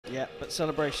Yeah, but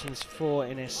celebrations for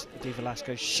Ines de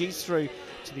Velasco. She's through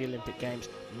to the Olympic Games.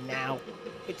 Now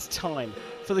it's time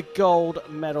for the gold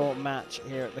medal match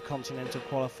here at the Continental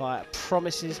Qualifier. It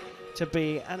promises to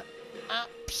be an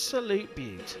absolute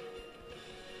beaut.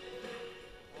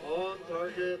 On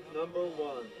target number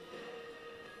 1,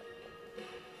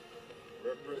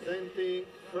 representing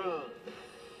France,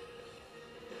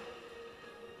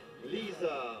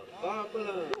 Lisa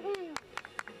Barbelin.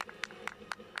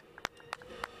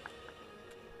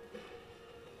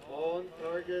 On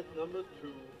target number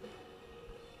 2,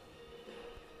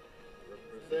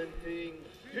 representing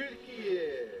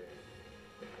Turkey,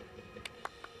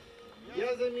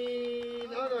 Yasemin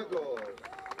Anagoz.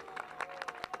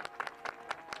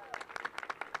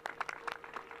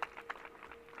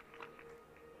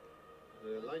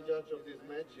 The line judge of this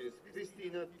match is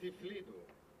Christina Tiflidu.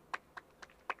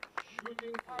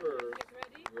 Shooting first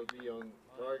will be on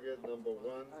target number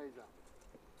 1.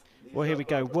 Well, here we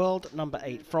go. World number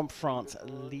 8 from France,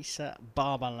 Lisa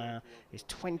Barbelin, is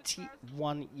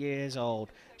 21 years old.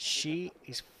 She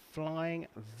is flying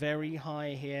very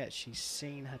high here. She's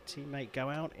seen her teammate go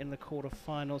out in the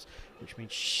quarterfinals, which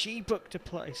means she booked a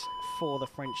place for the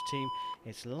French team.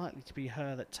 It's likely to be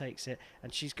her that takes it,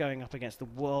 and she's going up against the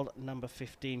world number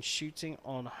 15, shooting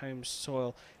on home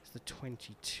soil. It's the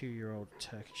 22-year-old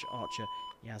Turkish archer,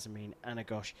 Yasemin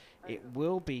Anagoz. It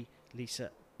will be Lisa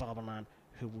Barbelin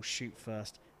who will shoot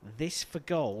first. This for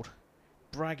gold,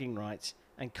 bragging rights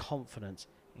and confidence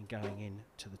in going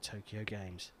into the Tokyo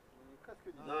Games.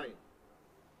 9.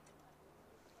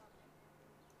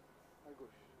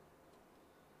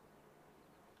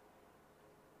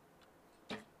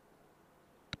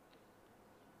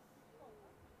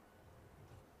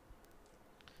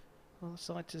 Well, the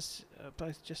sighters are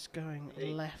both just going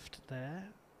left there.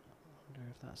 I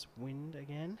wonder if that's wind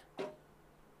again.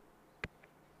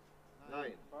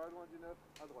 9.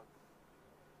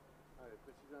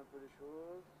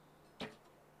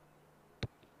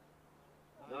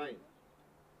 9.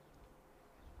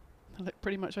 They look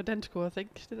pretty much identical, I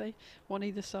think, do they? One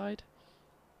either side.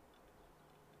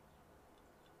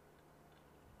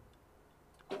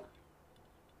 10.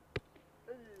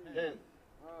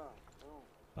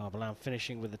 Barbelin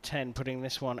finishing with a 10, putting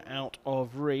this one out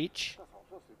of reach.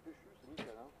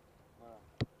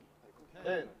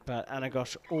 10. But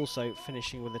Anagoz also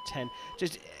finishing with a 10,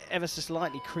 just ever so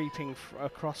slightly creeping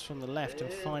across from the left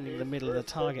and finding the middle of the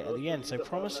target at the end. So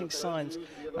promising signs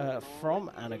from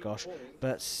Anagoz,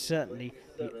 but certainly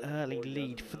the early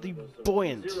lead for the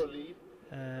buoyant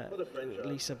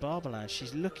Lisa Barbelin.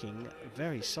 She's looking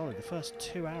very solid. The first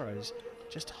 2 arrows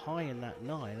just high in that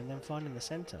 9 and then finding the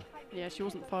centre. Yeah, she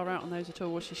wasn't far out on those at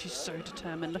all, was she? She's so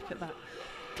determined. Look at that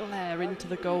glare into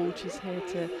the gold. She's here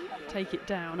to take it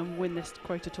down and win this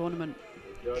quota tournament.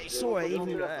 You saw it even,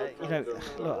 you know,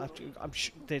 look, I'm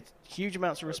sure there's huge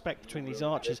amounts of respect between these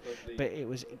archers, but it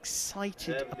was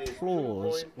excited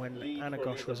applause when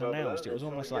Anagoz was announced. It was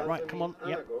almost like, right, come on,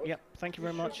 yep, thank you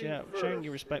very much, yeah, showing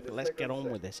you respect, but let's get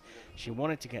on with this. She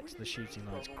wanted to get to the shooting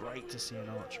line. It's great to see an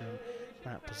archer in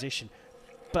that position.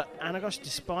 But Anagoz,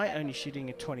 despite only shooting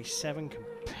a 27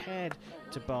 compared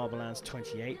to Barbelin's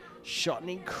 28, shot an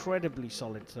incredibly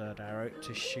solid third arrow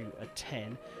to shoot a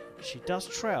 10. She does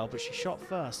trail, but she shot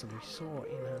first, and we saw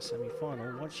in her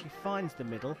semi-final, once she finds the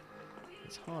middle,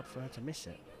 it's hard for her to miss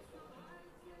it.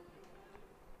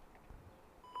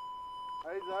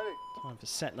 Time for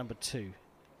set number 2,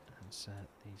 as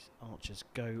these archers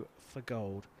go for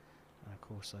gold, and of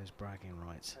course those bragging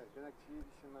rights.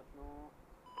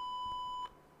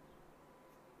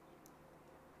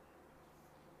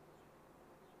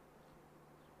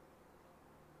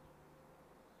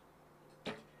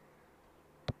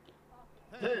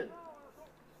 10.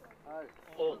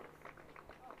 Well,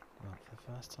 for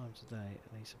the first time today,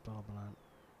 Lisa Barbelin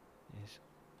is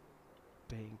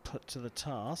being put to the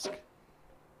task.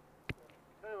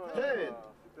 10.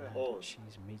 And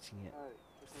she's meeting it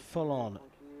full on.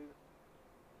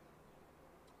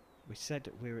 We said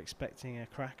that we were expecting a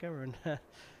cracker, and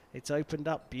it's opened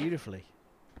up beautifully.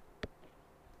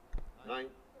 9.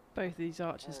 Both of these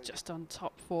archers just on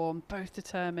top form, both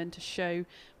determined to show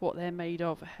what they're made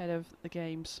of ahead of the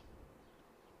games.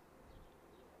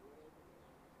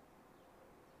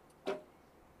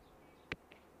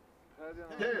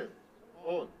 10.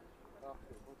 On.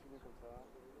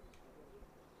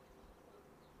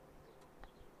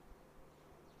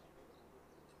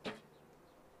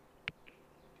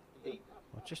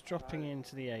 Well, just dropping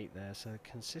into the 8 there, so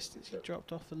consistency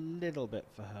dropped off a little bit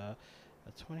for her.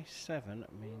 A 27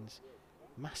 means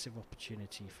massive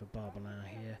opportunity for Barbelin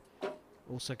here.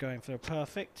 Also going for a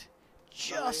perfect.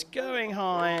 just going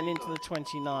high and into the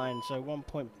 29. So 1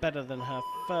 point better than her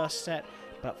first set,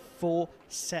 but 4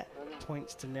 set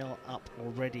points to nil up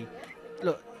already.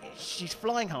 Look, she's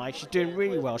flying high. She's doing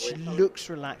really well. She looks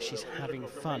relaxed. She's having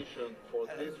fun.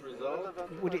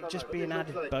 Would it just be an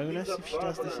added bonus if she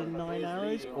does this in 9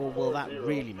 arrows, or will that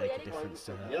really make a difference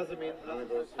to her?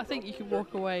 I think you can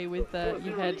walk away with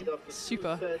your head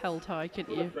super held high,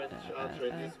 couldn't you?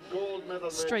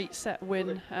 Straight set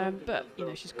win, but you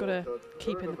know she's got to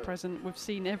keep in the present. We've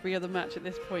seen every other match at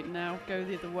this point now go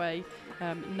the other way.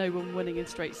 No one winning in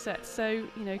straight sets. So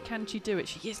you know, can she do it?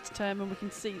 She is determined. We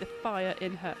can see the fire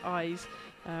in her eyes.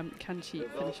 Can she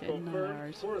finish it in 9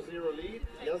 arrows?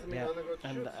 Yeah,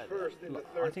 and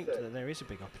I think that there is a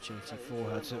big opportunity for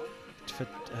her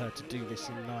to do this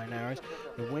in 9 arrows.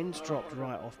 The wind's dropped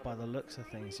right off by the looks of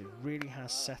things. It really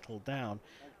has settled down,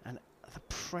 and the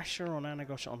pressure on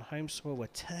Anagoz on home soil, where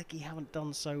Turkey haven't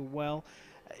done so well,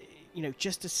 you know,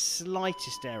 just the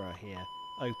slightest error here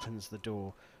opens the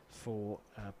door for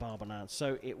Barbelin.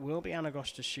 So it will be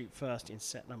Anagoz to shoot first in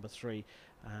set number 3,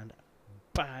 and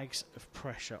bags of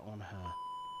pressure on her.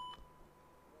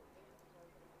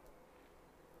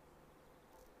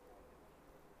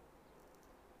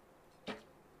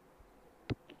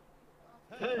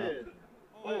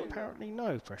 Apparently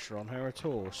no pressure on her at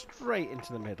all. Straight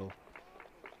into the middle.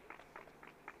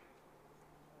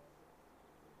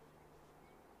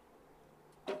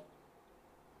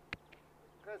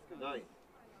 Nine.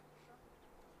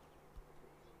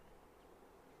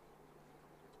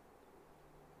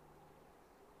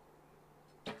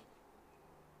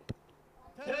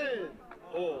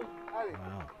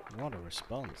 Wow, what a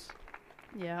response.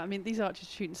 Yeah, I mean, these archers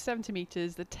are shooting 70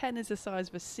 metres. The 10 is the size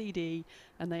of a CD,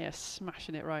 and they are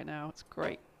smashing it right now. It's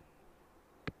great.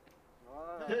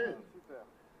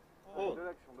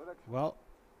 Well,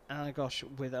 Anagoz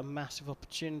with a massive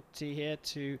opportunity here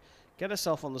to get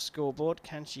herself on the scoreboard.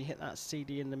 Can she hit that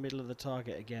CD in the middle of the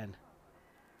target again?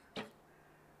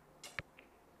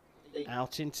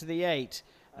 Out into the 8.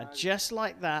 And just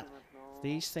like that,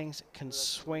 these things can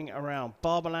swing around.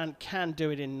 Barbelin can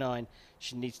do it in 9.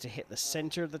 She needs to hit the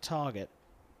center of the target.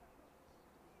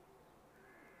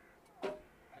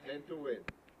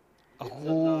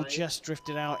 Oh, just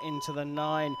drifted out into the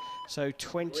 9. So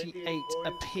 28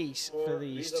 apiece for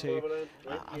these two.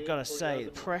 I've got to say,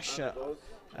 the pressure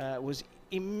was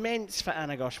immense for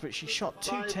Anagoz, but she shot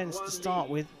 2 10s to start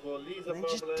with, and then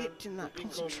just dipped in that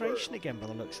concentration again by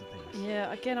the looks of things.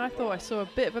 Yeah, again, I thought I saw a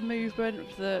bit of a movement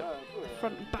with the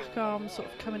front and back arm sort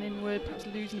of coming inward, perhaps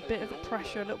losing a bit of the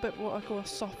pressure, a little bit what I call a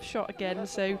soft shot again.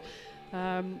 So,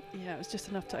 yeah, it was just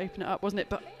enough to open it up, wasn't it?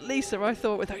 But Lisa, I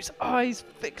thought with those eyes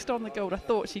fixed on the gold, I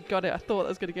thought she'd got it. I thought that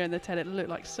was going to go in the 10. It looked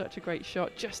like such a great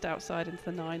shot, just outside into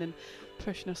the 9 and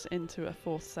pushing us into a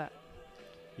 4th set.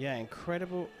 Yeah,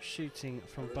 incredible shooting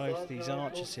from both these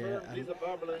archers here, and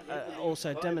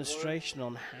also a demonstration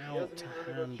on how to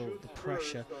handle the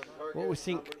pressure. What we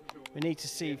think we need to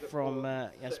see from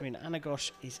Yasemin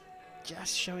Anagoz is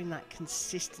just showing that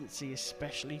consistency,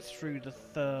 especially through the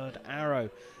 3rd arrow.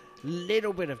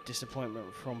 Little bit of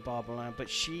disappointment from Barbelin, but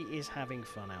she is having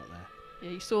fun out there.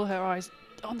 Yeah, you saw her eyes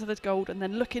onto the gold and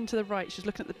then look into the right. She was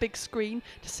looking at the big screen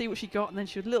to see what she got, and then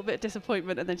she had a little bit of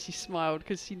disappointment, and then she smiled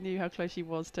because she knew how close she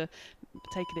was to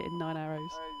taking it in 9 arrows.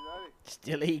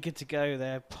 Still eager to go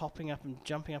there, popping up and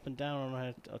jumping up and down on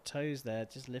her toes there,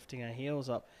 just lifting her heels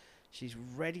up. She's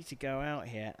ready to go out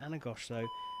here. Anagoz, though,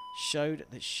 showed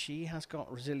that she has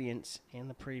got resilience in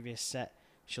the previous set.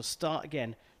 She'll start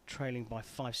again, trailing by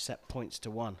 5 set points to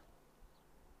 1.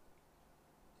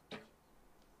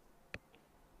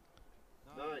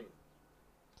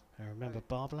 And remember,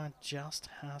 Barbelin just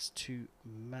has to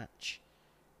match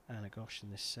Anagoz in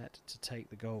this set to take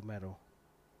the gold medal.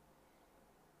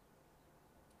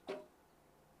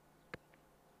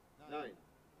 9.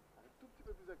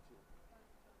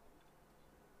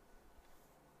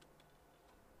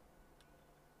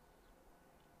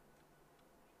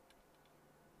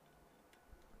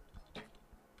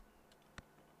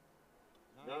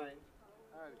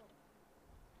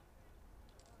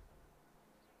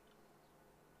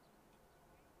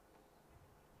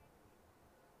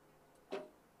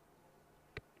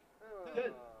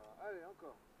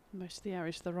 Most of the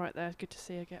areas to the right there. Good to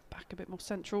see her get back a bit more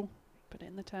central. Put it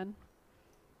in the 10.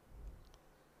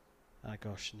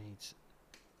 Anagoz needs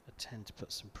a 10 to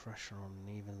put some pressure on,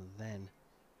 and even then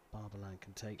Barbelin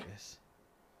can take this.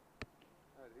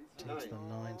 10 to the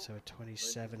 9, so a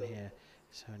 27 here.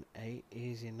 So an 8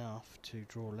 is enough to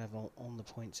draw level on the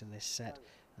points in this set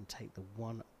and take the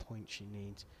 1 point she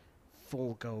needs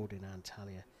for gold in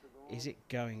Antalya. Is it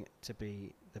going to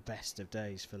be the best of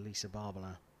days for Lisa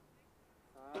Barbelin?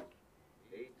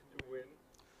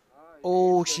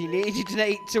 Oh, she needed an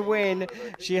 8 to win.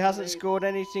 She hasn't scored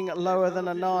anything lower than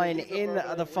a 9 in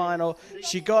the final.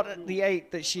 She got the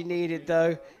 8 that she needed,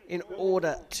 though, in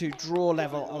order to draw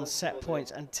level on set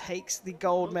points and takes the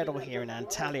gold medal here in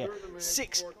Antalya.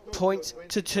 6 points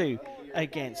to 2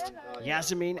 against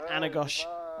Yasemin Anagoz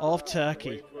of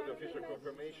Turkey.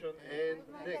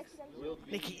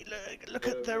 Nikki, look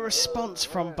at the response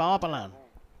from Barbelin.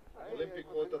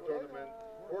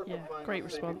 Yeah, great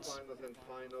response.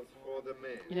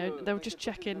 You know, they were just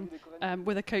checking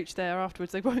with a coach there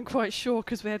afterwards. They weren't quite sure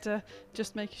because we had to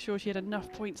just make sure she had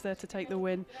enough points there to take the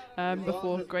win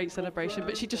before great celebration.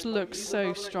 But she just looked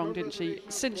so strong, didn't she?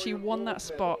 Since she won that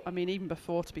spot, I mean, even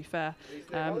before, to be fair,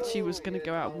 she was going to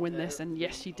go out and win this, and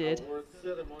yes, she did.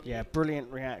 Yeah,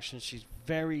 brilliant reaction. She's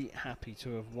very happy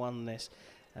to have won this.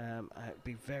 It'd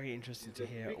be very interesting to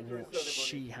hear what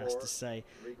she has to say.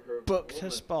 Booked her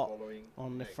spot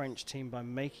on the French team by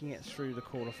making it through the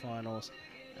quarterfinals,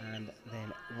 and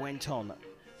then went on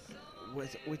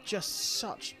with just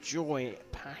such joy,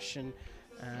 passion,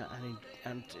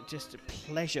 and just a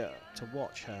pleasure to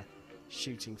watch her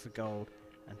shooting for gold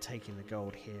and taking the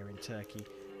gold here in Turkey.